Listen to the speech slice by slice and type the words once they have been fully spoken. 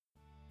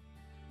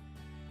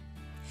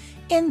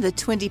In the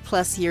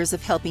 20-plus years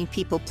of helping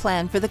people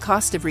plan for the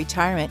cost of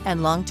retirement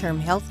and long-term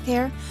health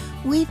care,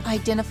 we've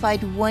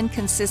identified one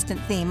consistent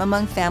theme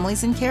among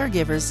families and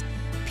caregivers.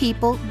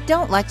 People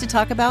don't like to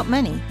talk about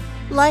money.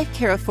 Life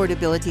Care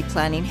Affordability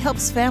Planning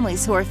helps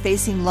families who are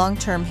facing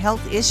long-term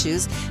health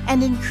issues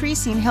and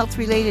increasing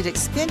health-related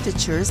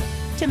expenditures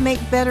to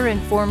make better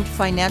informed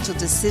financial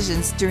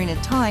decisions during a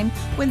time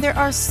when there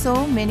are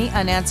so many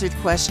unanswered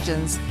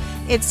questions.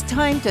 It's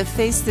time to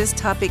face this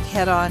topic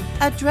head-on,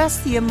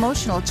 address the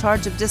emotional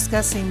charge of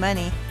discussing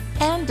money,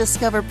 and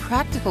discover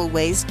practical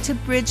ways to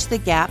bridge the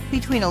gap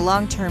between a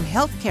long-term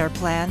health care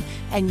plan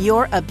and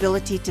your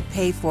ability to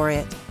pay for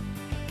it.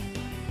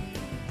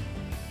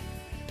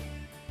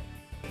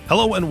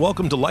 Hello and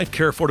welcome to Life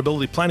Care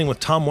Affordability Planning with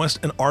Tom West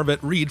and Arvet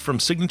Reed from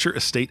Signature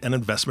Estate and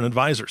Investment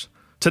Advisors.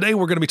 Today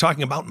we're going to be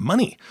talking about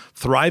money,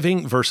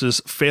 thriving versus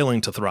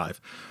failing to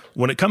thrive.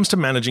 When it comes to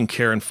managing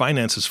care and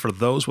finances for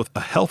those with a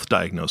health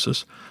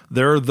diagnosis,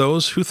 there are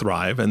those who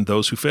thrive and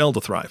those who fail to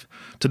thrive.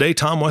 Today,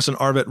 Tom West and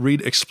Arvet Reed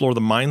explore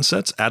the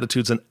mindsets,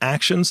 attitudes, and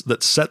actions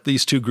that set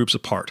these two groups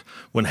apart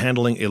when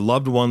handling a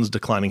loved one's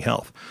declining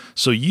health,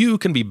 so you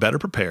can be better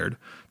prepared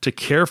to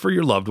care for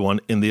your loved one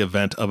in the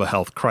event of a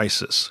health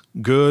crisis.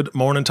 Good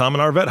morning, Tom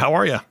and Arvet. How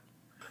are you?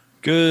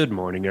 Good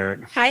morning,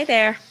 Eric. Hi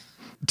there.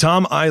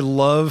 Tom, I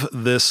love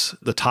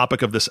the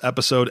topic of this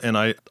episode, and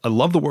I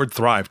love the word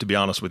thrive, to be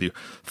honest with you.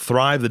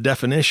 Thrive, the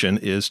definition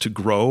is to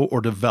grow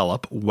or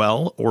develop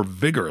well or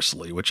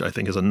vigorously, which I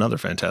think is another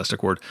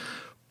fantastic word.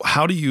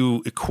 How do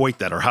you equate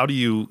that, or how do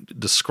you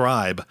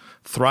describe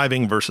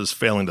thriving versus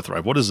failing to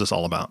thrive? What is this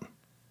all about?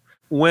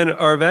 When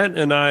Arvet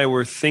and I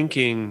were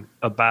thinking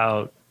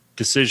about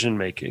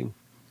decision-making,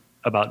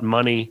 about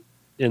money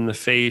in the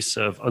face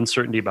of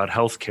uncertainty about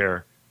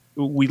healthcare,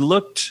 we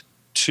looked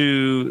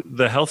to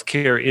the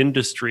healthcare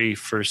industry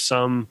for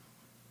some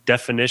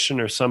definition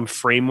or some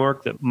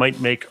framework that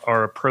might make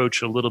our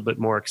approach a little bit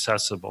more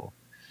accessible.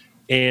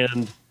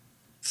 And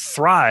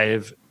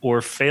thrive or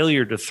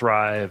failure to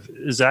thrive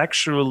is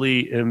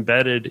actually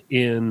embedded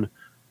in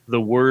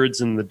the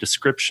words and the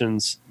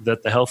descriptions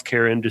that the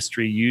healthcare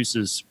industry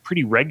uses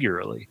pretty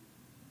regularly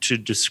to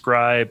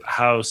describe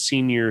how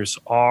seniors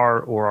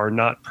are or are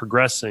not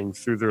progressing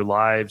through their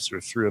lives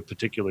or through a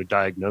particular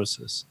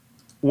diagnosis.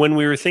 When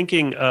we were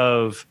thinking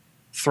of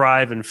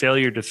thrive and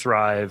failure to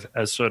thrive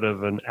as sort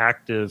of an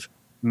active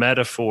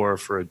metaphor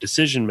for a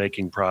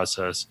decision-making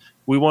process,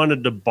 we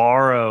wanted to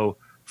borrow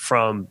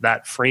from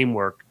that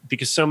framework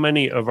because so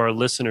many of our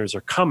listeners are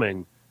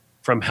coming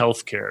from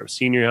healthcare,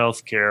 senior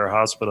healthcare,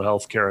 hospital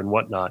healthcare, and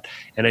whatnot.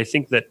 And I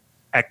think that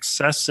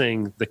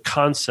accessing the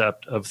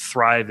concept of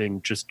thriving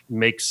just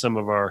makes some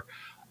of our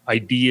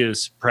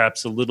ideas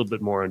perhaps a little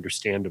bit more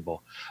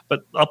understandable.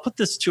 But I'll put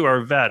this to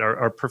Arvet,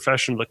 our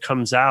professional that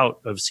comes out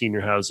of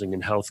senior housing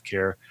and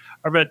healthcare.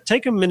 Arvet,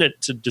 take a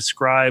minute to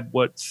describe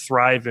what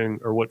thriving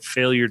or what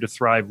failure to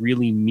thrive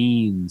really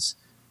means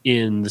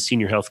in the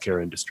senior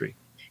healthcare industry.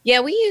 Yeah,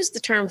 we use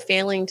the term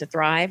failing to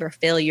thrive or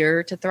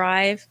failure to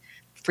thrive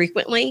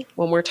frequently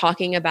when we're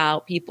talking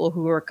about people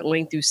who are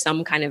going through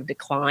some kind of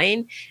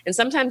decline. And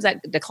sometimes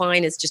that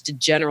decline is just a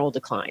general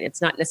decline. It's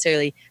not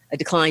necessarily a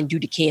decline due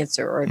to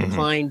cancer or a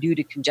decline due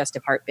to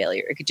congestive heart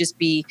failure. It could just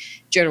be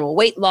general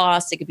weight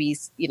loss. It could be,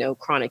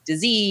 chronic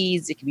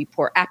disease. It could be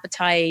poor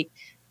appetite,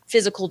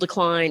 physical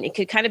decline. It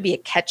could kind of be a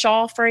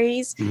catch-all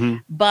phrase,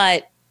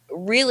 but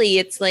really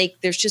it's like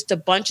there's just a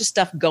bunch of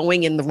stuff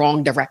going in the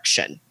wrong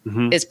direction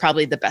is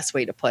probably the best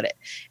way to put it.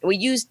 And we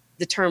use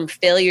the term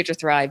failure to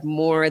thrive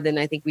more than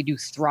I think we do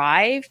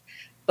thrive.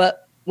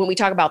 But when we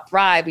talk about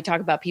thrive, we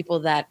talk about people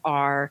that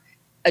are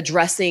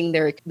addressing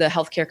the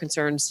healthcare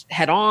concerns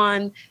head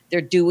on. They're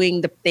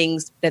doing the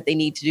things that they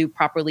need to do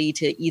properly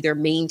to either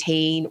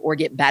maintain or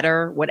get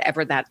better,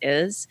 whatever that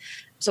is.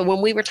 So when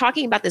we were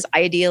talking about this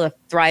idea of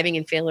thriving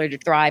and failure to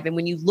thrive, and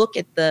when you look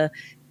at the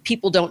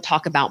people don't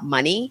talk about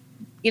money,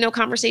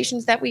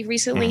 conversations that we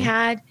recently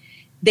had,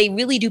 they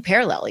really do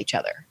parallel each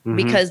other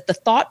because the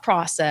thought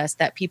process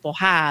that people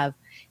have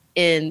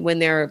when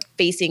they're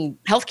facing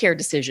healthcare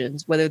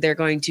decisions, whether they're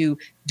going to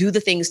do the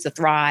things to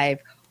thrive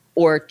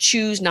or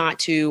choose not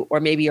to, or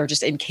maybe are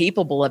just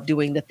incapable of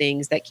doing the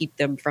things that keep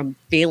them from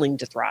failing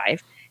to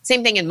thrive.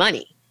 Same thing in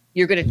money.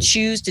 You're going to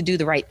choose to do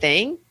the right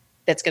thing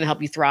that's going to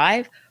help you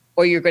thrive,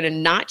 or you're going to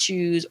not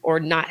choose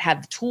or not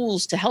have the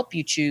tools to help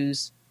you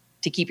choose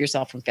to keep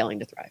yourself from failing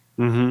to thrive.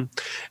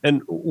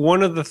 And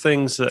one of the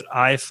things that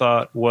I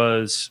thought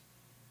was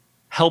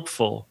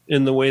helpful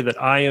in the way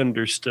that I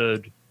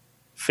understood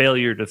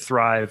failure to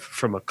thrive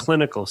from a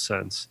clinical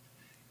sense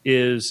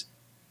is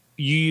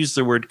you use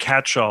the word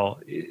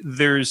catch-all.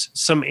 There's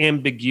some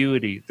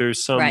ambiguity.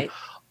 There's some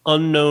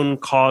unknown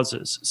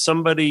causes.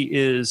 Somebody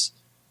is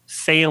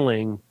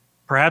failing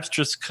perhaps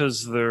just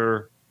because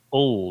they're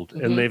old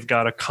and they've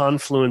got a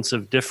confluence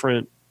of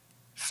different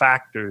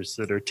factors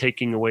that are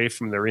taking away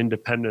from their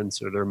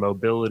independence or their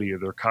mobility or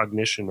their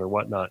cognition or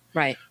whatnot.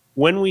 Right.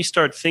 When we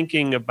start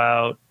thinking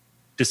about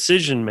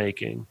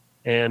decision-making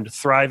and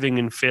thriving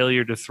and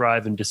failure to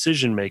thrive in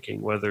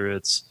decision-making, whether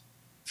it's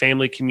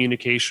family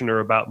communication or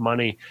about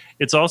money,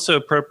 it's also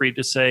appropriate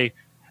to say,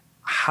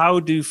 how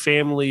do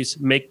families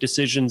make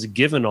decisions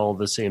given all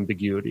this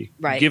ambiguity,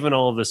 Right. given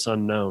all this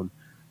unknown?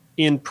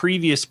 In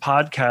previous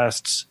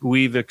podcasts,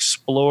 we've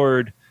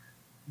explored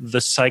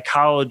the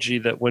psychology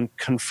that when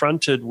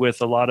confronted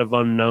with a lot of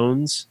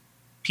unknowns,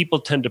 people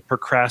tend to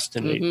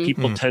procrastinate.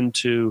 People tend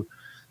to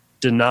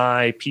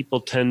deny.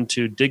 People tend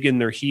to dig in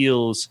their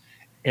heels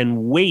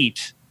and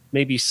wait,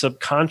 maybe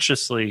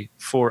subconsciously,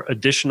 for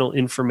additional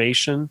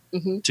information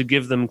to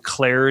give them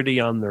clarity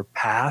on their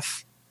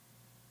path.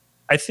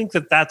 I think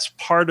that that's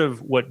part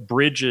of what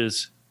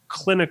bridges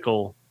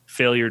clinical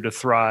failure to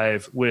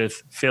thrive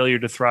with failure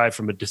to thrive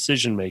from a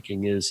decision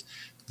making is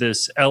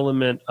this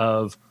element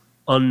of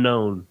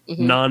unknown,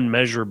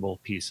 non-measurable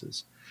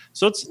pieces.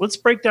 So let's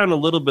break down a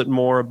little bit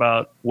more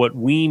about what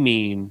we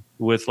mean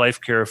with life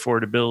care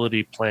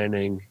affordability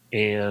planning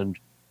and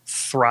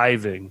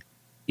thriving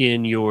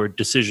in your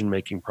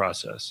decision-making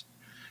process.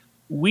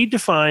 We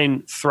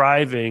define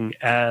thriving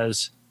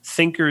as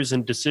thinkers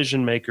and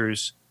decision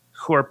makers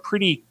who are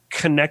pretty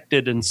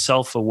connected and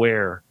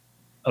self-aware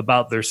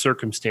about their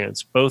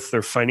circumstance, both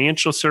their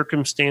financial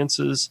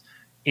circumstances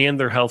and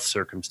their health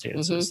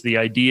circumstances. The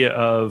idea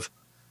of,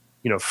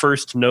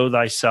 first know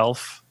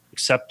thyself,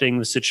 accepting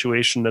the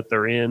situation that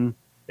they're in,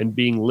 and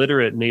being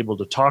literate and able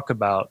to talk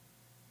about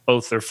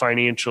both their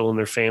financial and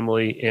their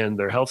family and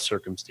their health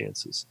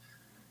circumstances.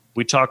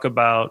 We talk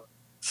about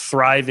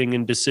thriving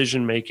in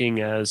decision making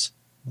as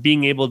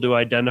being able to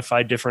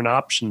identify different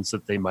options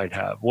that they might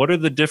have. What are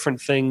the different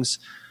things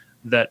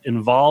that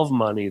involve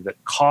money,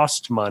 that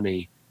cost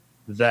money,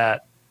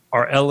 that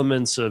are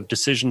elements of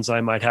decisions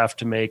I might have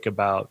to make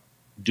about,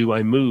 do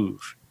I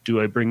move? Do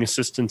I bring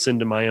assistance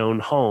into my own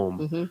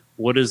home?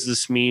 What does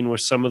this mean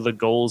with some of the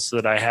goals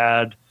that I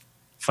had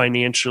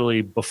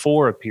financially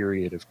before a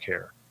period of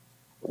care?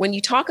 When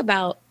you talk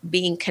about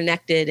being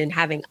connected and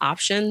having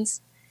options,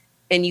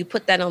 and you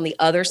put that on the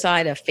other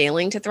side of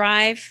failing to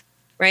thrive,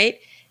 right?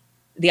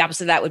 The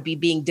opposite of that would be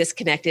being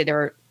disconnected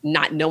or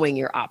not knowing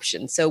your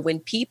options. So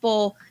when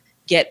people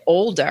get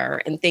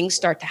older and things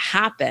start to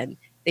happen,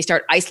 they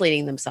start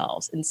isolating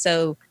themselves. And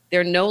so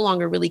they're no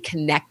longer really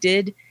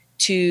connected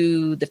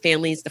to the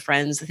families, the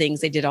friends, the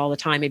things they did all the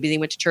time. Maybe they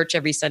went to church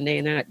every Sunday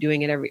and they're not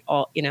doing it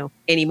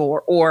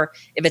anymore. Or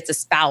if it's a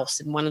spouse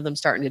and one of them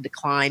starting to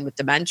decline with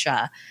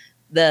dementia,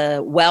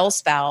 the well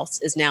spouse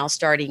is now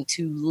starting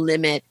to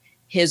limit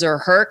his or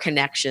her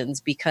connections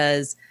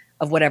because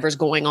of whatever's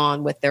going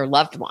on with their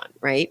loved one,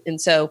 right? And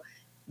so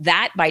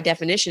that by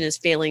definition is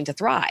failing to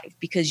thrive,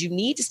 because you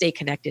need to stay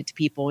connected to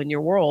people in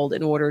your world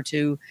in order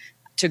to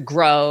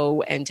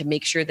grow and to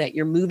make sure that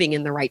you're moving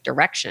in the right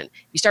direction.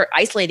 You start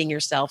isolating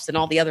yourselves and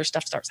all the other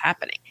stuff starts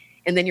happening.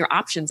 And then your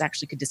options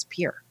actually could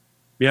disappear.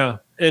 Yeah.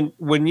 And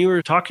when you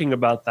were talking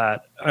about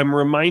that, I'm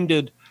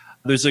reminded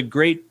there's a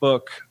great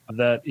book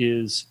that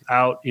is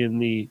out in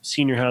the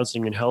senior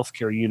housing and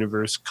healthcare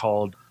universe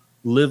called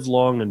Live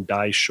Long and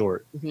Die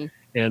Short.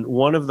 And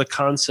one of the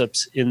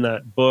concepts in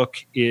that book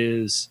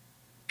is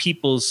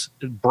people's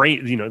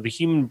brain, the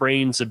human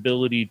brain's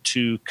ability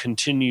to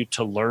continue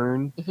to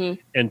learn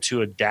and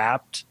to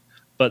adapt,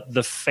 but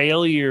the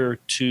failure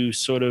to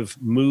sort of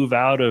move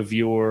out of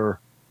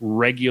your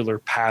regular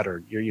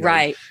pattern.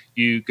 Right.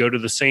 You go to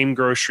the same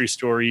grocery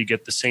store, you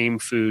get the same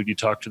food, you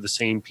talk to the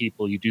same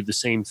people, you do the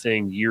same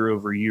thing year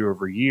over year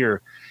over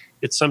year.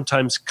 It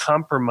sometimes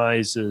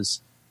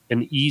compromises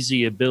an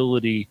easy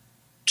ability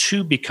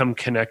to become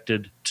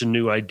connected to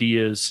new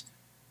ideas,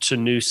 to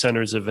new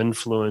centers of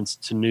influence,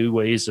 to new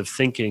ways of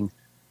thinking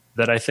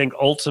that I think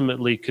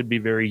ultimately could be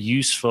very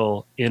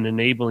useful in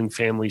enabling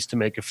families to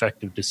make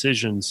effective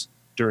decisions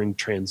during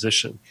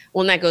transition.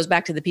 Well, and that goes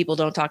back to the people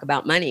don't talk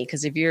about money,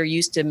 because if you're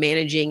used to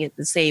managing it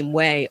the same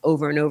way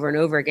over and over and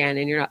over again,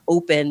 and you're not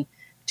open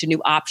to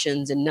new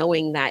options and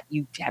knowing that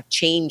you have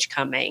change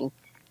coming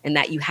and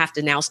that you have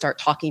to now start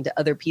talking to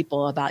other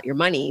people about your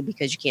money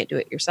because you can't do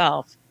it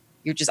yourself,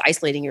 you're just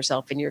isolating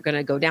yourself and you're going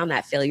to go down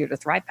that failure to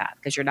thrive path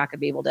because you're not going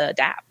to be able to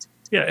adapt.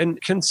 Yeah. And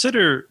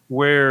consider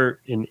where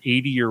an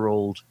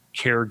 80-year-old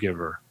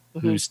caregiver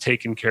who's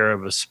taken care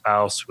of a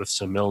spouse with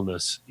some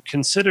illness,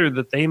 consider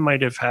that they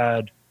might have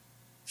had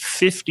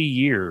 50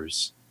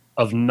 years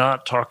of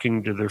not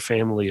talking to their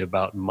family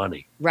about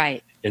money.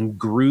 Right. And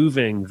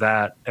grooving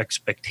that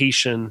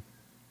expectation,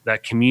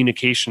 that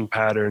communication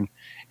pattern,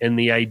 and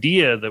the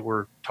idea that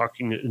we're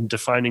talking and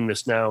defining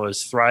this now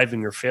as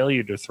thriving or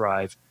failure to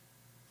thrive.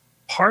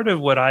 Part of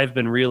what I've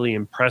been really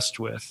impressed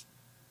with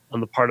on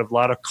the part of a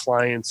lot of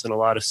clients and a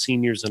lot of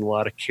seniors and a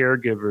lot of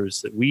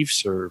caregivers that we've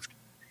served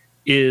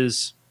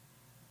is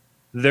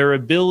their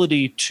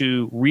ability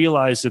to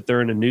realize that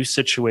they're in a new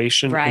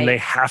situation and they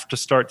have to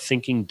start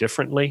thinking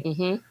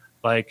differently.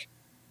 Like,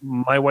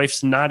 my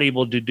wife's not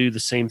able to do the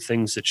same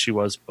things that she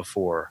was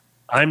before.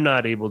 I'm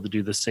not able to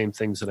do the same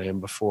things that I am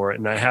before.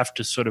 And I have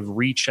to sort of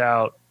reach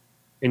out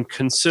and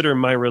consider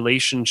my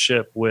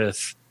relationship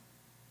with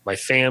my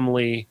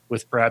family,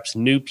 with perhaps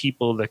new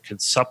people that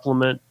could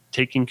supplement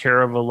taking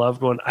care of a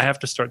loved one. I have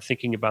to start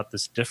thinking about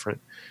this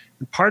different.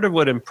 And part of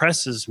what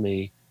impresses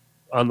me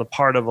on the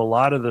part of a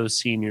lot of those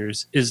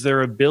seniors is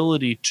their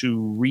ability to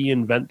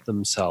reinvent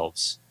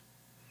themselves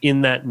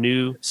in that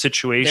new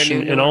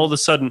situation. And all of a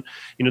sudden,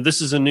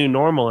 this is a new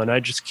normal, and I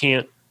just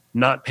can't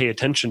not pay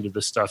attention to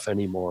this stuff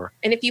anymore.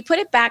 And if you put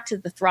it back to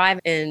the thrive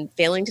and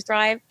failing to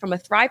thrive, from a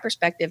thrive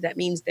perspective, that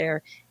means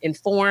they're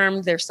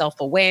informed, they're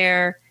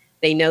self-aware,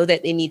 they know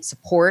that they need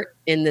support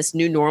in this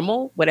new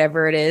normal,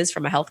 whatever it is,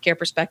 from a healthcare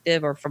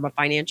perspective or from a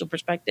financial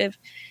perspective.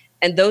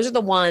 And those are the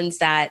ones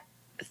that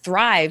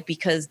thrive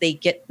because they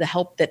get the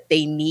help that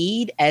they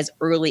need as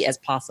early as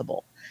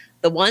possible.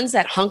 The ones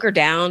that hunker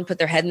down, put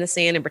their head in the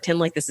sand and pretend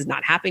like this is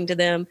not happening to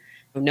them.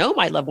 No,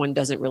 my loved one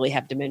doesn't really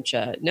have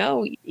dementia.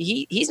 No,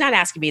 he's not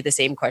asking me the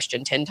same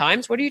question 10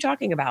 times. What are you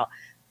talking about?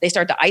 They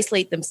start to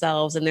isolate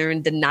themselves and they're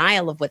in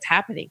denial of what's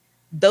happening.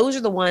 Those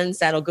are the ones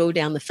that'll go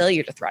down the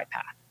failure to thrive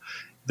path.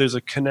 There's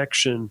a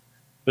connection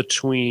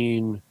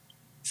between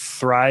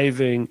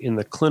thriving in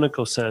the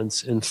clinical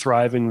sense and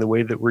thriving the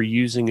way that we're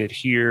using it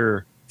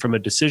here from a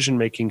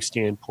decision-making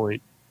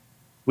standpoint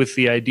with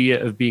the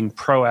idea of being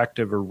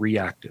proactive or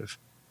reactive.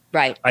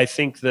 Right. I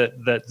think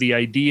that the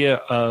idea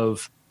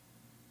of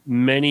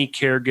many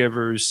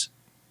caregivers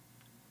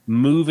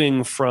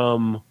moving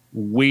from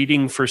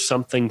waiting for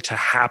something to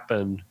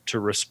happen to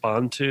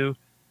respond to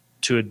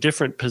a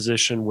different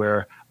position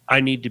where I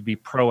need to be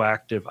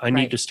proactive. I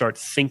need to start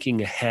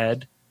thinking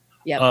ahead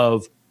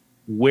of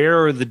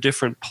where are the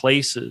different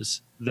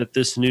places that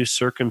this new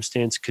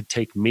circumstance could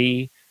take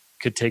me,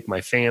 could take my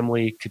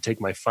family, could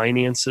take my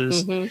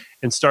finances,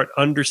 and start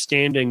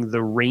understanding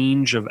the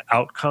range of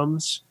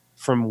outcomes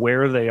from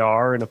where they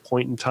are in a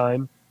point in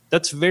time.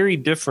 That's very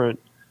different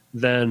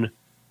than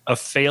a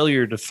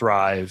failure to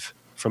thrive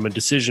from a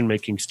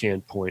decision-making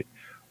standpoint,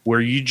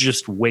 where you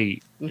just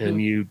wait and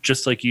you,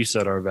 just like you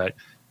said, Arvet,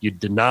 you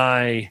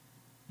deny,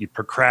 you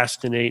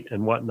procrastinate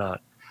and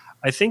whatnot.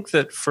 I think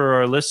that for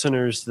our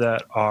listeners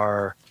that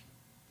are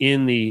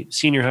in the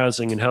senior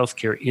housing and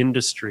healthcare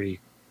industry,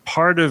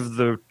 part of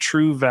the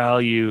true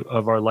value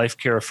of our life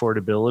care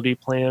affordability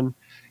plan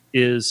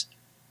is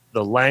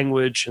the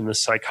language and the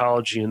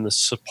psychology and the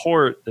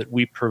support that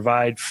we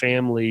provide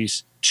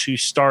families to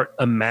start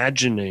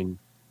imagining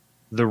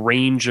the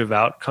range of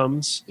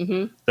outcomes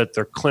that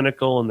their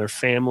clinical and their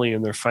family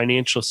and their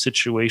financial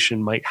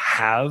situation might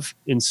have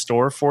in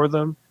store for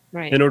them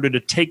in order to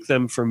take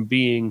them from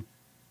being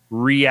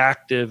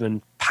reactive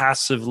and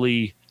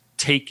passively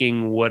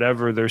taking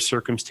whatever their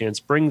circumstance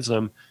brings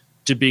them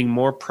to being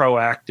more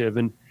proactive.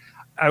 And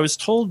I was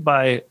told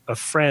by a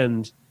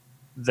friend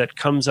that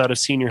comes out of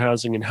senior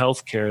housing and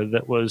healthcare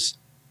that was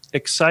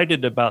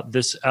excited about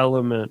this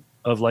element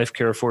of life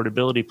care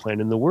affordability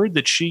plan. And the word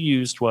that she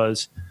used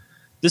was,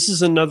 this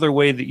is another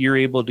way that you're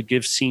able to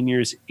give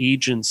seniors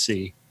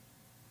agency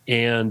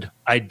and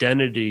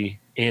identity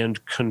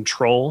and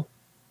control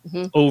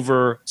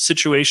over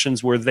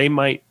situations where they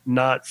might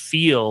not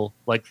feel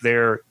like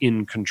they're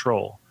in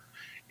control.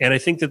 And I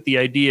think that the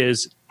idea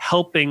is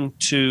helping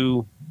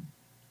to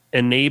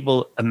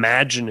enable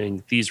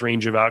imagining these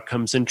range of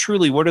outcomes and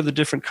truly what are the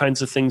different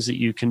kinds of things that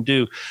you can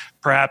do,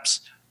 perhaps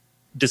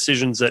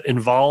decisions that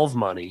involve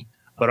money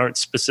but aren't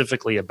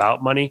specifically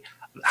about money.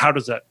 How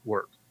does that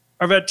work?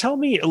 Arvet, tell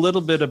me a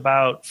little bit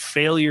about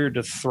failure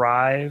to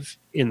thrive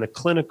in the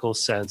clinical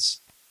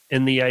sense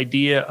and the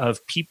idea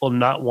of people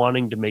not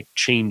wanting to make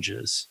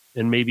changes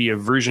and maybe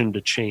aversion to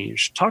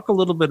change. Talk a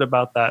little bit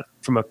about that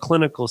from a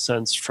clinical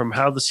sense, from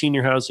how the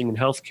senior housing and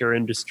healthcare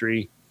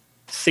industry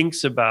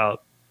thinks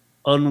about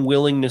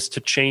unwillingness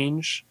to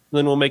change.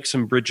 Then we'll make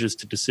some bridges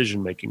to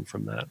decision-making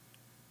from that.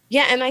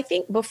 Yeah, and I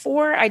think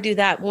before I do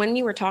that, when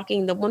you were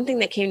talking, the one thing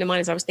that came to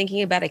mind is I was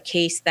thinking about a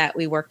case that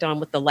we worked on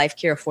with the Life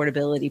Care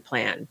Affordability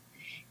Plan.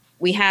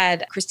 We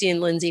had Christy and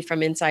Lindsay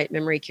from Insight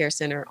Memory Care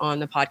Center on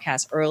the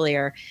podcast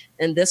earlier,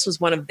 and this was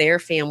one of their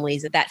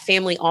families. That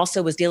family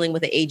also was dealing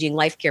with an aging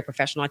life care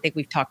professional. I think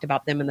we've talked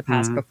about them in the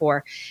past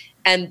before.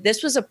 And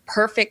this was a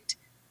perfect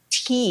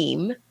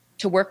team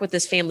to work with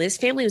this family. This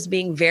family was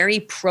being very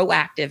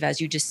proactive, as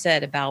you just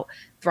said, about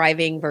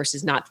thriving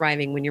versus not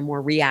thriving when you're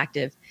more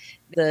reactive.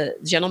 The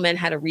gentleman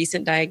had a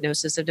recent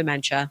diagnosis of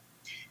dementia.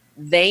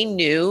 They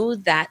knew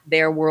that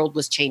their world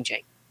was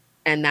changing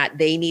and that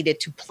they needed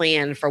to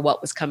plan for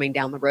what was coming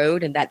down the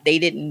road and that they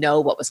didn't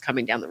know what was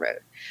coming down the road.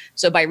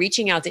 So by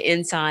reaching out to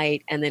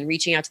Insight and then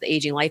reaching out to the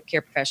aging life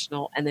care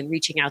professional and then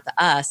reaching out to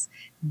us,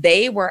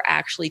 they were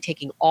actually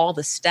taking all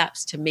the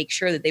steps to make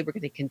sure that they were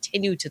going to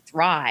continue to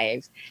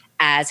thrive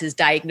as his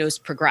diagnosis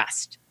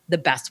progressed the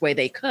best way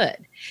they could.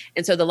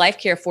 And so the life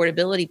care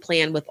affordability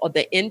plan, with all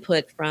the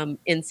input from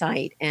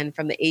Insight and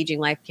from the aging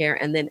life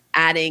care, and then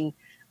adding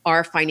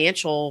our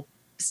financial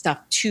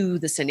stuff to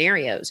the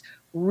scenarios,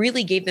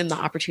 really gave them the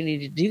opportunity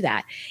to do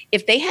that.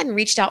 If they hadn't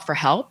reached out for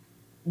help,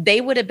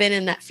 they would have been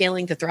in that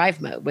failing to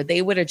thrive mode, where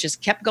they would have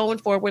just kept going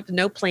forward with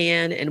no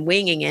plan and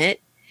winging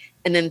it.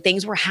 And then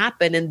things were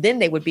happen and then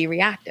they would be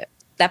reactive.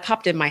 That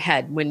popped in my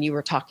head when you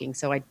were talking.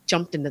 So I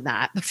jumped into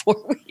that before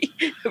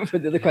for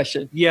the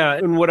question. Yeah.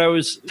 And what I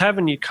was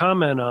having you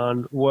comment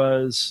on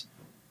was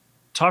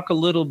talk a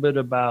little bit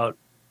about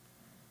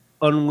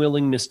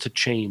unwillingness to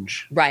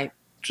change. Right.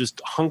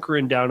 just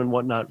hunkering down and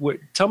whatnot.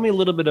 Tell me a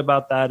little bit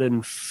about that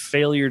and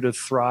failure to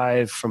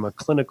thrive from a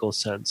clinical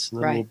sense.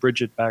 And then we'll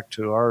bridge it back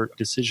to our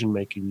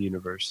decision-making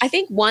universe. I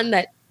think one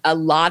that a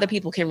lot of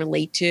people can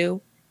relate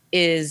to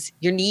is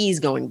your knees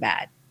going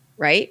bad,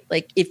 right?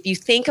 Like if you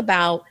think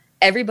about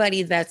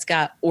everybody that's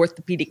got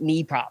orthopedic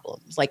knee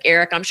problems, like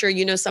Eric, I'm sure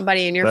you know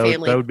somebody in your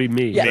family. That would be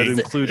me. Yeah, that would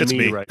include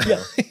me right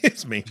now.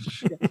 It's me.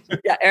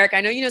 Yeah, Eric,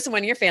 I know you know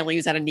someone in your family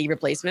who's had a knee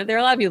replacement. There are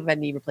a lot of people who've had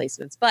knee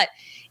replacements, but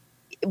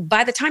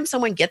by the time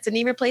someone gets a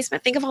knee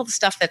replacement, think of all the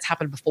stuff that's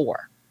happened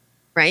before,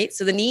 right?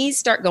 So the knees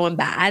start going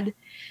bad,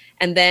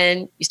 and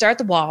then you start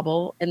to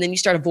wobble, and then you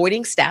start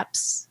avoiding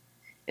steps,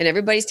 and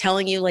everybody's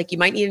telling you like you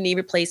might need a knee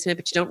replacement,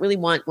 but you don't really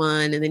want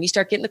one. And then you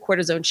start getting the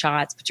cortisone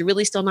shots, but you're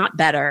really still not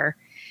better.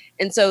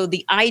 And so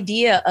the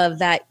idea of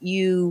that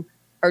you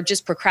are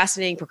just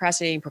procrastinating,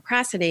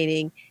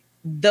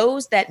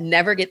 those that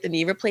never get the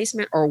knee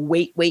replacement or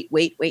wait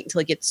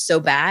until it gets so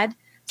bad,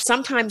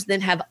 sometimes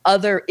then have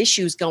other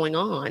issues going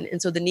on.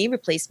 And so the knee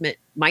replacement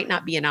might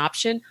not be an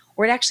option,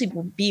 or it actually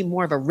will be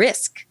more of a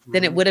risk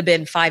than it would have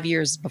been 5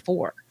 years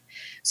before.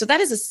 So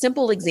that is a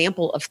simple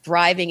example of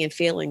thriving and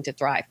failing to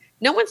thrive.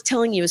 No one's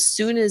telling you as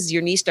soon as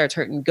your knee starts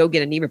hurting, go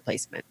get a knee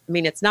replacement. I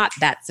mean, it's not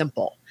that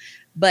simple,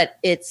 but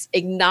it's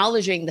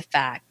acknowledging the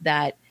fact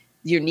that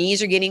your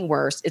knees are getting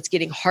worse. It's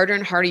getting harder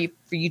and harder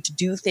for you to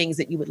do things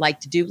that you would like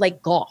to do,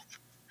 like golf.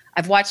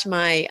 I've watched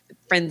my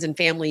friends and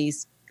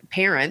family's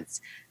parents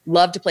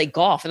love to play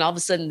golf, and all of a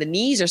sudden the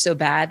knees are so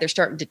bad, they're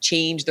starting to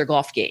change their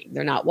golf game.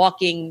 They're not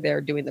walking,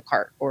 they're doing the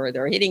cart, or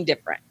they're hitting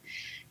different.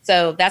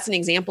 So that's an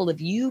example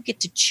of you get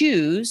to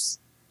choose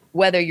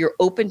whether you're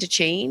open to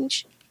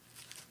change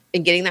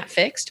and getting that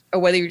fixed,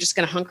 or whether you're just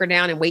going to hunker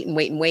down and wait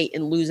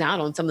and lose out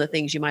on some of the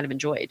things you might have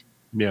enjoyed.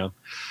 Yeah.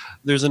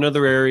 There's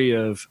another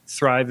area of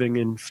thriving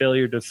and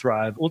failure to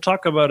thrive. We'll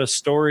talk about a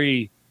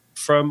story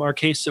from our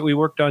case that we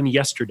worked on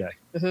yesterday.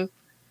 Mm-hmm.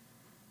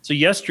 So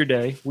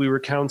yesterday we were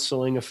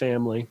counseling a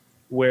family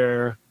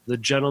where the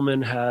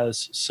gentleman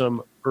has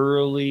some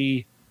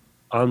early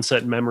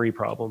onset memory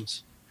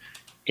problems,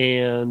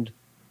 and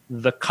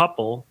the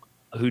couple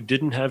who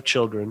didn't have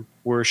children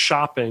were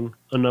shopping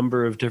a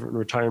number of different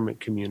retirement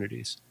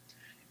communities.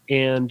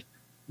 And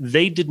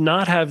they did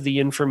not have the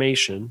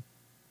information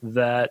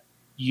that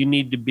you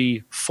need to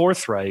be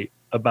forthright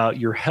about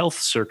your health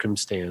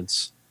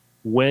circumstance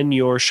when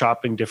you're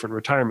shopping different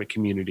retirement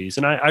communities.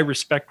 And I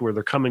respect where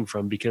they're coming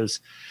from, because,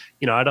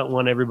 I don't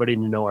want everybody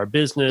to know our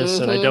business,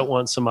 and I don't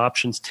want some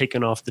options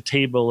taken off the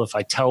table if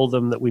I tell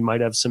them that we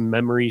might have some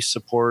memory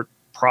support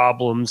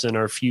problems in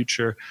our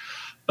future.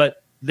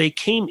 But they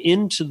came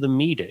into the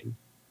meeting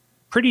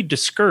pretty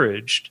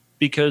discouraged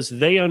because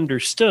they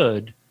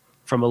understood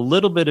from a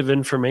little bit of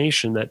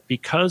information that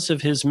because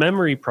of his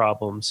memory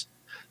problems,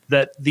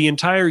 that the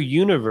entire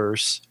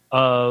universe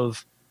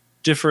of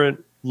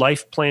different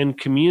life plan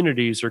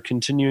communities or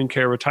continuing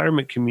care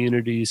retirement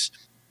communities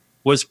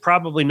was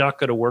probably not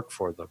going to work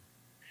for them.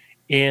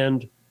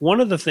 And one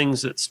of the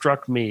things that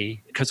struck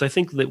me, because I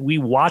think that we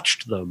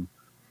watched them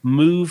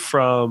move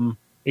from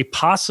a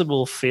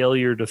possible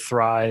failure to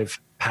thrive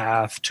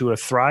path to a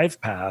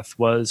thrive path,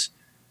 was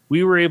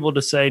we were able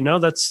to say, no,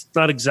 that's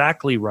not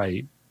exactly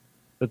right.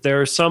 That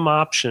there are some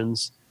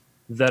options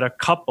that a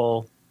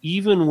couple,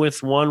 even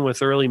with one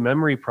with early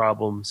memory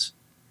problems,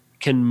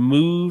 can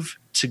move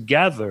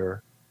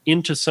together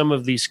into some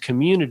of these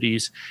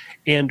communities.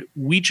 And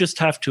we just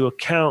have to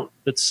account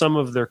that some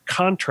of their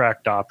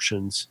contract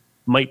options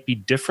might be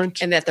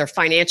different. And that their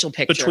financial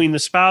picture between the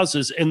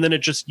spouses. And then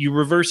you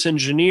reverse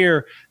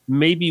engineer,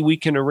 maybe we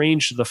can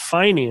arrange the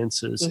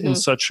finances in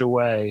such a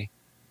way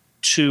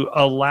to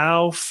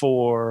allow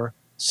for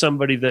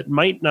somebody that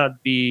might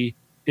not be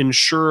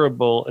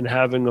insurable and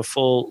having a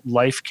full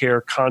life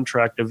care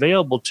contract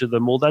available to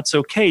them. Well, that's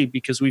okay,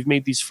 because we've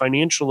made these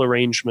financial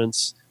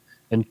arrangements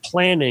and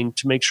planning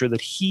to make sure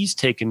that he's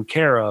taken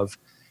care of.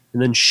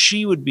 And then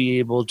she would be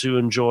able to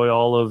enjoy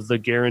all of the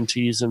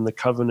guarantees and the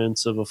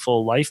covenants of a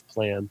full life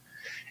plan.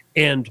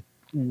 And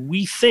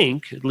we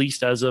think, at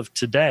least as of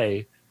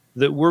today,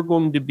 that we're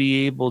going to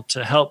be able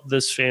to help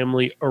this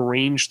family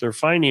arrange their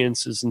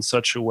finances in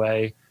such a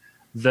way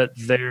that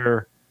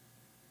their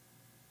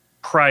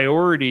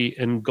priority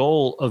and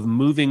goal of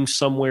moving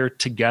somewhere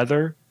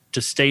together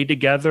to stay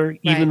together,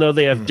 even though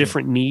they have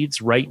different needs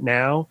right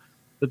now,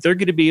 that they're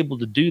going to be able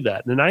to do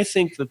that. And I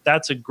think that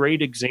that's a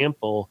great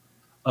example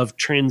of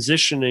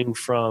transitioning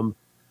from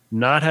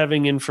not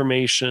having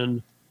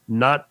information,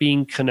 not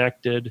being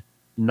connected,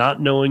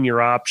 not knowing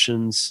your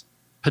options,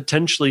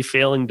 potentially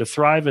failing to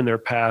thrive in their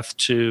path,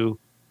 to,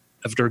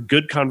 after a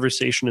good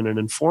conversation and an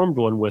informed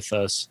one with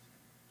us,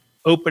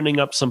 opening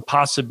up some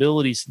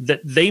possibilities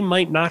that they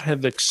might not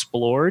have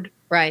explored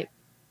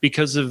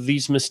because of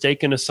these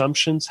mistaken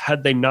assumptions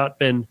had they not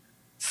been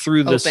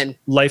through this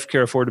life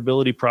care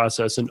affordability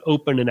process and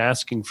open and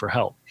asking for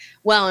help.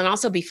 Well, and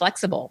also be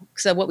flexible.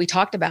 So what we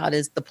talked about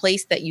is the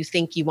place that you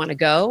think you want to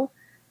go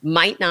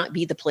might not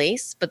be the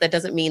place, but that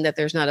doesn't mean that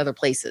there's not other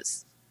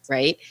places,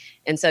 right?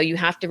 And so you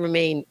have to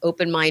remain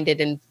open-minded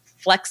and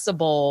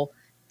flexible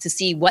to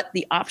see what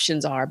the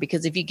options are.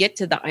 Because if you get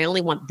to I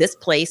only want this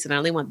place and I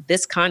only want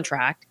this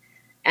contract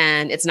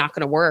and it's not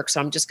going to work, so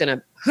I'm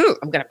going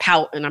to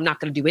pout and I'm not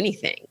going to do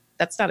anything.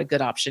 That's not a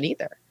good option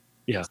either.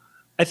 Yeah.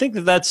 I think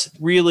that's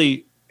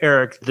really,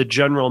 Eric, the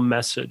general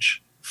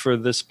message for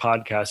this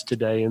podcast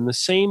today. In the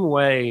same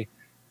way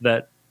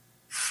that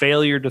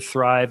failure to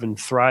thrive and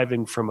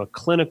thriving from a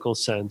clinical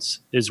sense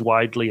is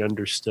widely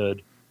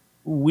understood,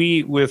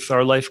 we, with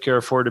our Life Care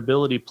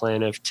Affordability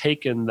Plan, have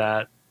taken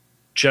that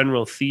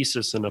general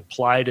thesis and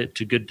applied it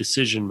to good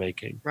decision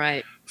making.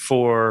 Right.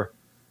 For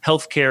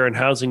healthcare and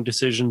housing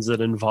decisions that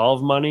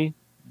involve money,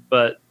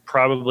 but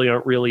probably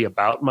aren't really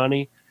about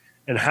money.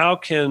 And how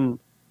can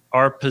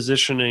our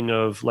positioning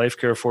of Life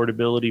Care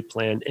Affordability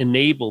Plan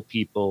enable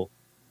people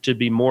to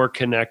be more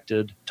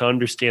connected, to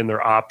understand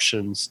their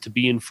options, to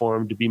be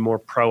informed, to be more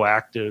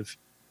proactive,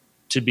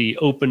 to be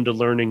open to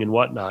learning and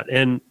whatnot.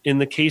 And in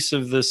the case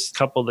of this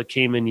couple that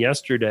came in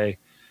yesterday,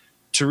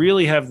 to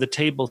really have the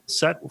table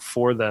set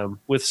for them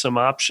with some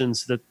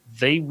options that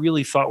they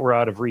really thought were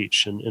out of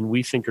reach and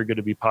we think are going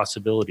to be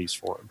possibilities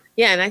for them.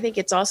 Yeah, and I think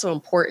it's also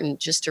important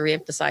just to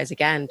reemphasize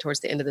again towards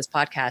the end of this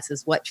podcast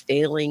is what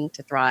failing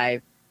to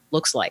thrive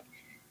looks like.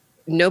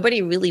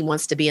 Nobody really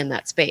wants to be in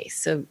that space.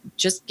 So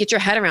just get your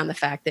head around the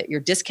fact that you're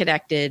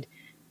disconnected.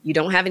 You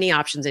don't have any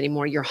options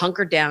anymore. You're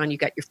hunkered down. You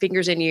got your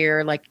fingers in your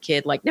ear like a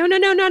kid, like, no.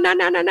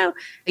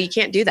 You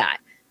can't do that.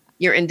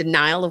 You're in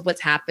denial of what's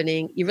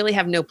happening. You really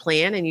have no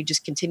plan and you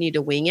just continue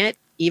to wing it,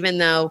 even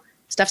though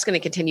stuff's going to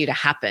continue to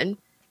happen.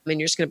 I mean,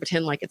 you're just going to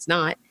pretend like it's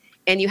not.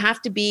 And you have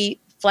to be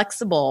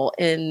flexible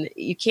and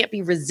you can't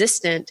be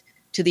resistant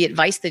to the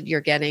advice that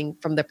you're getting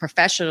from the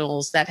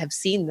professionals that have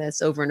seen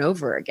this over and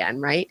over again,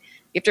 right?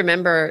 You have to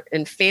remember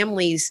in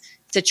families,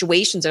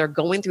 situations that are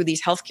going through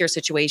these healthcare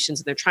situations,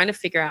 and they're trying to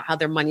figure out how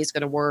their money is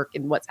going to work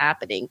and what's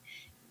happening.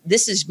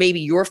 This is maybe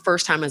your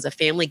first time as a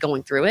family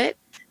going through it,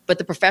 but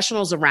the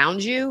professionals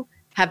around you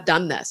have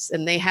done this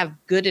and they have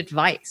good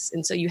advice.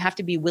 And so you have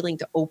to be willing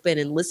to open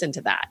and listen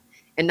to that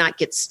and not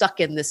get stuck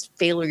in this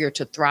failure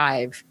to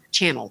thrive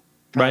channel,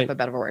 for lack of a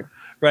better word.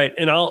 Right.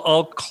 And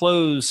I'll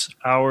close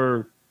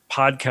our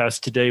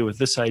podcast today with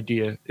this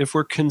idea. If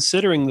we're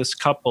considering this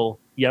couple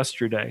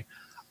yesterday,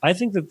 I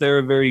think that they're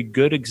a very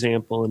good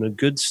example and a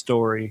good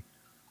story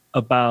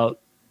about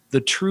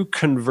the true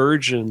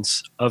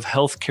convergence of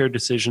healthcare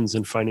decisions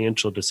and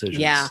financial decisions.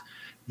 Yeah.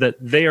 That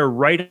they are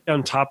right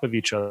on top of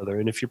each other.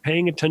 And if you're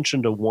paying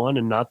attention to one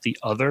and not the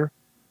other,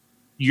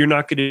 you're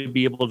not going to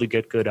be able to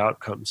get good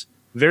outcomes.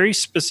 Very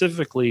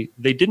specifically,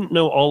 they didn't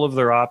know all of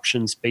their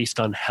options based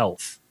on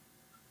health.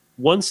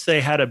 Once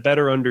they had a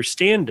better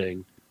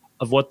understanding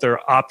of what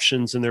their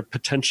options and their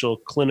potential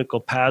clinical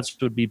paths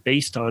would be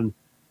based on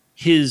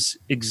his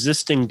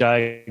existing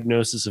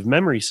diagnosis of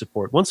memory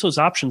support, once those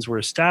options were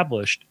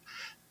established,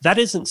 that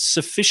isn't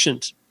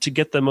sufficient to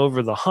get them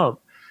over the hump,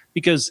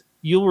 because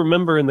you'll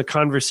remember in the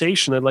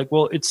conversation that like,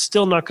 well, it's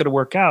still not going to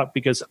work out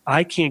because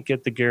I can't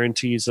get the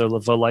guarantees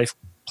of a life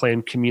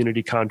plan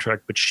community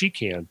contract, but she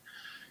can.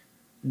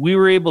 We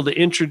were able to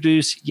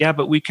introduce,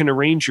 but we can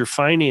arrange your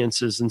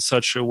finances in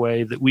such a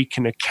way that we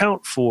can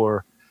account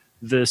for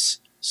this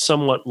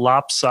somewhat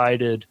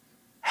lopsided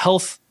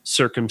health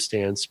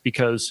circumstance,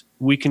 because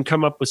we can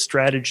come up with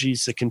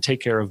strategies that can take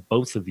care of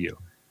both of you.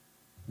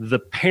 The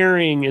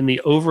pairing and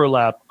the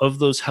overlap of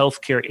those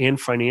healthcare and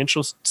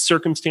financial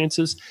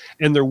circumstances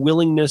and their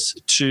willingness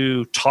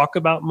to talk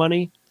about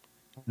money,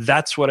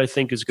 that's what I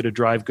think is going to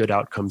drive good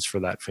outcomes for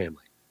that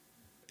family.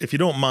 If you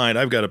don't mind,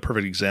 I've got a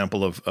perfect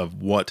example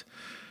of what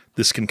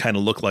this can kind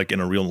of look like in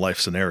a real life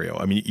scenario.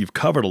 I mean, you've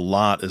covered a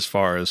lot as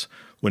far as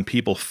when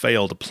people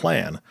fail to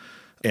plan.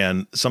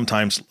 And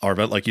sometimes,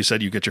 Arvet, like you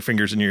said, you get your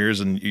fingers in your ears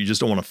and you just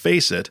don't want to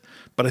face it.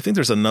 But I think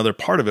there's another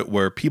part of it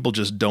where people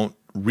just don't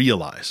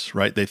realize,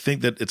 right? They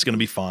think that it's going to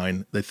be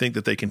fine. They think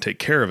that they can take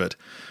care of it.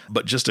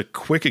 But just a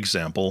quick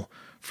example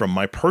from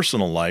my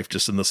personal life,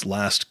 just in this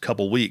last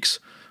couple weeks,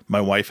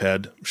 my wife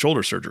had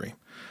shoulder surgery.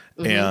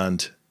 Mm-hmm.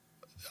 And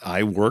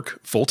I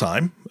work full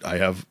time. I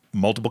have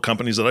multiple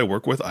companies that I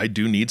work with. I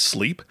do need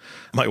sleep.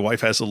 My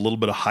wife has a little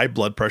bit of high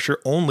blood pressure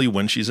only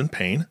when she's in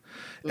pain.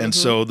 And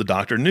so the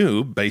doctor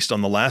knew, based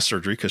on the last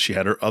surgery, because she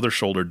had her other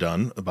shoulder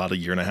done about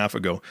 1.5 years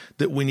ago,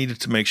 that we needed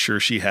to make sure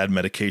she had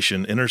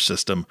medication in her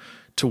system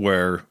to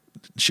where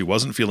she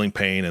wasn't feeling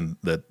pain and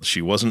that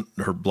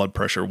her blood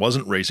pressure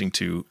wasn't raising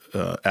to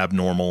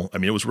abnormal. I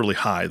mean, it was really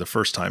high the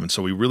first time. And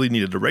so we really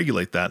needed to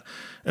regulate that.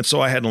 And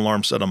so I had an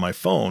alarm set on my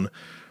phone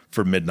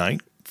for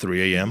midnight,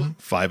 3 a.m.,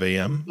 5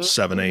 a.m.,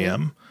 7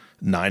 a.m.,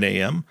 9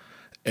 a.m.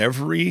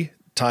 Every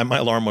time my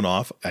alarm went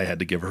off, I had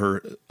to give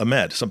her a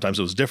med. Sometimes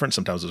it was different,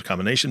 sometimes it was a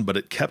combination, but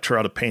it kept her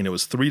out of pain. It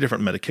was 3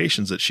 different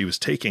medications that she was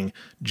taking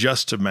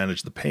just to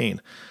manage the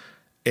pain.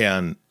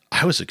 And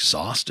I was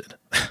exhausted.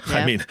 Yeah.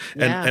 I mean,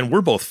 and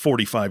we're both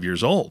 45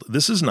 years old.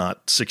 This is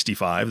not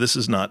 65. This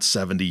is not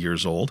 70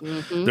 years old.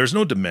 Mm-hmm. There's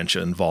no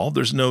dementia involved.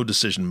 There's no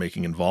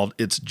decision-making involved.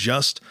 It's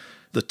just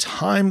the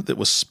time that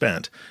was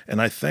spent. And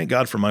I thank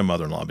God for my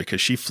mother-in-law, because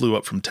she flew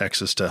up from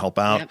Texas to help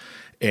out. Yep.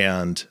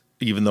 And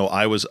even though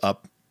I was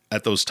up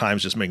at those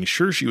times just making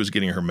sure she was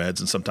getting her meds,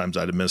 and sometimes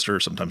I'd administer her,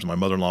 sometimes my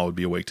mother-in-law would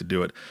be awake to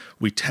do it.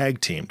 We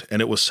tag teamed,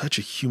 and it was such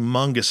a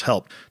humongous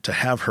help to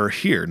have her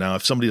here. Now,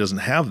 if somebody doesn't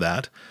have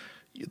that,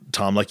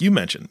 Tom, like you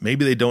mentioned,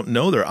 maybe they don't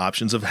know their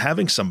options of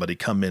having somebody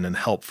come in and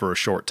help for a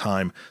short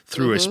time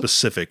through a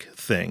specific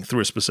thing, through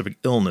a specific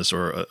illness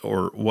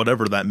or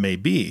whatever that may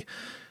be.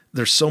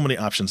 There's so many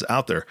options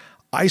out there.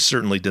 I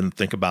certainly didn't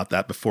think about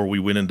that before we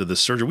went into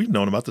this surgery. We've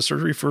known about the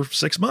surgery for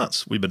 6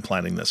 months. We've been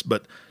planning this,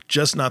 but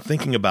just not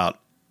thinking about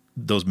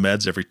those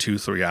meds every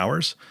 2-3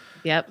 hours.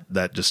 Yep.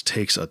 That just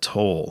takes a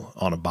toll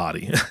on a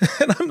body.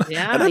 And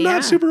I'm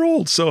not super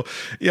old. So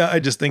yeah, I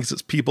just think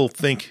that people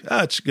think,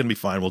 it's going to be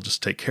fine. We'll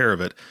just take care of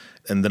it.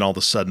 And then all of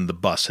a sudden the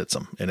bus hits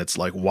them. And it's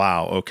like,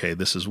 wow, okay,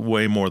 this is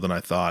way more than I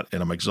thought.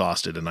 And I'm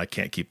exhausted and I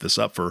can't keep this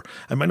up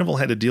I might have only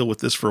had to deal with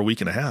this for a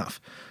week and a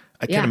half.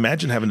 I can't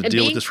imagine having to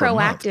deal with this for a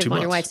month, 2 months. Being proactive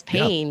on your wife's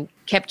pain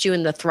kept you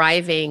in the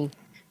thriving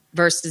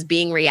versus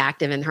being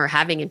reactive and her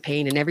having in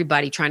pain and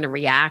everybody trying to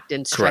react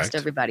and stress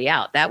everybody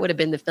out. That would have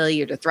been the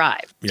failure to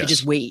thrive, to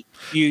just wait.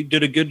 You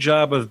did a good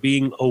job of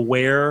being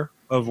aware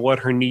of what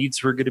her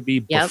needs were going to be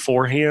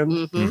beforehand.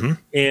 Mm-hmm.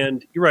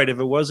 And you're right, if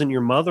it wasn't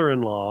your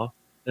mother-in-law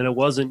and it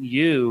wasn't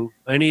you,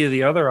 any of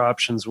the other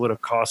options would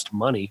have cost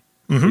money.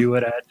 Mm-hmm. You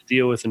would have had to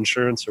deal with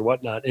insurance or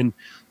whatnot. And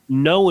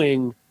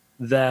knowing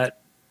that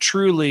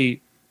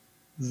truly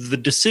the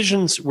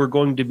decisions were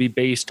going to be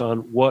based on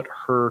what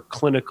her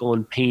clinical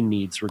and pain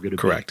needs were going to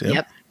be. Correct.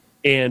 Yep.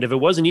 And if it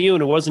wasn't you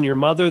and it wasn't your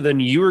mother, then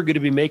you were going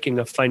to be making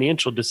a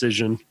financial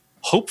decision,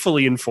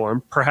 hopefully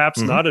informed,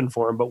 perhaps not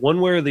informed, but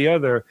one way or the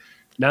other.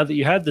 Now that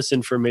you had this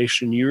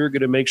information, you were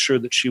going to make sure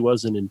that she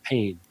wasn't in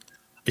pain.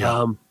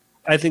 Yeah.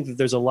 I think that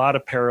there's a lot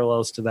of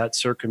parallels to that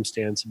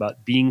circumstance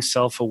about being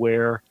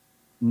self-aware,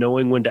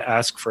 knowing when to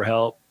ask for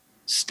help,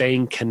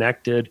 staying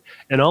connected.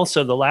 And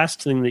also the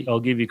last thing that I'll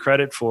give you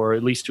credit for,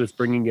 at least with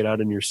bringing it out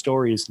in your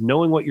story, is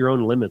knowing what your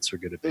own limits are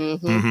going to be.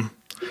 Mm-hmm.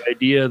 The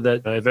idea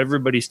that if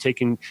everybody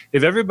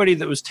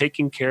that was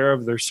taking care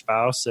of their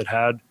spouse that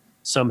had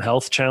some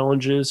health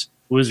challenges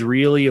was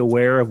really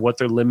aware of what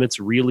their limits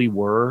really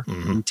were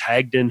and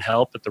tagged in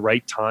help at the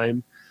right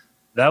time,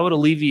 that would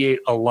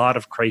alleviate a lot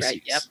of crises.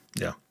 Right, yep.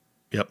 Yeah.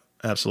 Yep.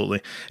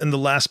 Absolutely. And the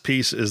last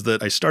piece is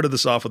that I started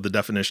this off with the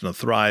definition of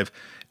thrive.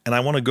 And I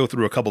want to go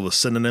through a couple of the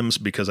synonyms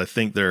because I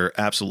think they're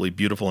absolutely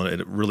beautiful and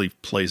it really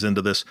plays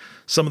into this.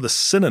 Some of the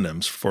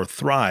synonyms for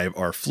thrive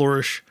are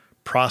flourish,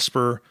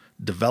 prosper,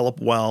 develop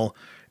well,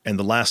 and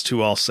the last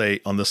two I'll say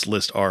on this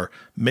list are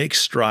make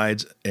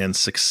strides and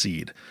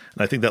succeed.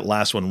 And I think that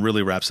last one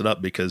really wraps it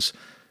up because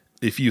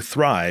if you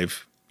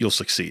thrive, you'll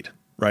succeed,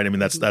 right? I mean,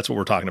 that's what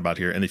we're talking about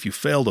here. And if you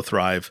fail to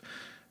thrive,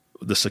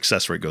 the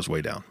success rate goes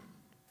way down.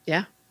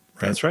 Yeah.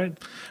 Right? That's right.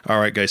 All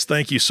right, guys.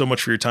 Thank you so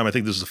much for your time. I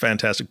think this is a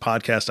fantastic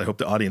podcast. I hope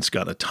the audience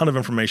got a ton of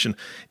information.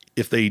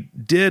 If they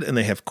did and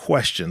they have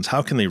questions,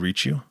 how can they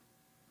reach you?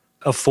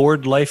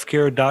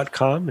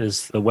 affordlifecare.com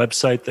is the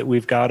website that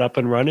we've got up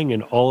and running,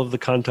 and all of the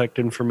contact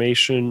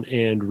information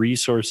and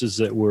resources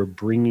that we're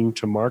bringing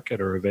to market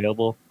are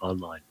available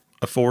online.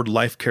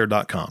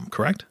 affordlifecare.com,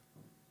 correct?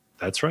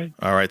 That's right.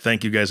 All right.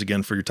 Thank you guys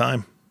again for your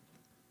time.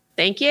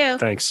 Thank you.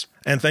 Thanks.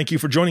 And thank you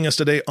for joining us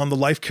today on the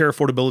Life Care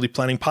Affordability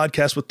Planning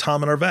Podcast with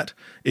Tom and Arvette.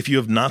 If you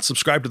have not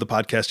subscribed to the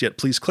podcast yet,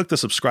 please click the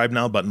subscribe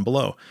now button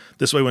below.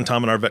 This way, when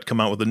Tom and Arvette come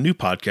out with a new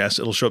podcast,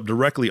 it'll show up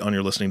directly on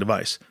your listening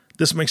device.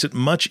 This makes it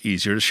much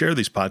easier to share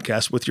these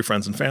podcasts with your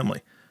friends and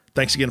family.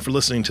 Thanks again for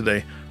listening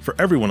today. For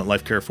everyone at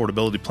Life Care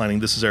Affordability Planning,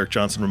 this is Eric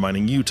Johnson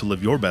reminding you to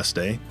live your best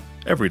day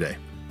every day.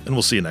 And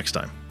we'll see you next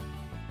time.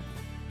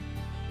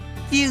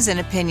 Views and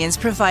opinions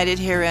provided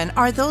herein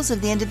are those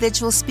of the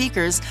individual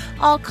speakers.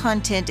 All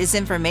content is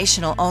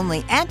informational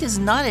only and is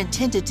not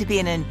intended to be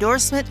an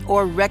endorsement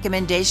or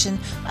recommendation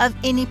of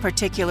any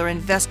particular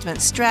investment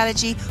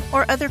strategy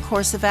or other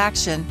course of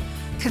action.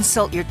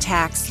 Consult your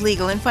tax,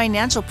 legal, and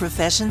financial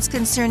professions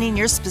concerning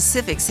your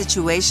specific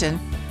situation.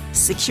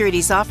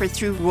 Securities offered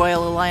through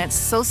Royal Alliance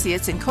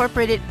Associates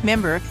Incorporated,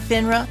 member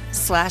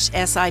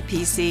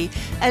FINRA/SIPC.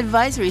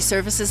 Advisory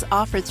services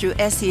offered through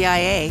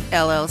SEIA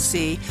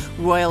LLC.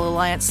 Royal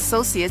Alliance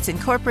Associates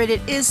Incorporated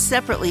is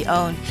separately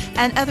owned,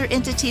 and other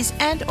entities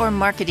and or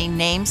marketing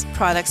names,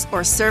 products,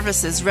 or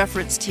services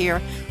referenced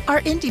here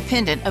are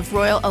independent of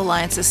Royal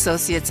Alliance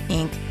Associates,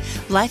 Inc.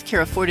 Life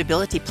Care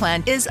Affordability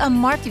Plan is a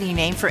marketing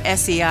name for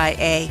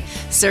SEIA.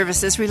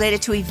 Services related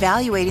to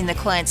evaluating the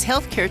client's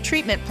healthcare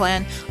treatment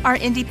plan are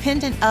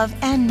independent of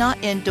and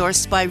not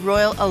endorsed by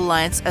Royal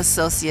Alliance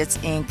Associates,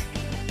 Inc.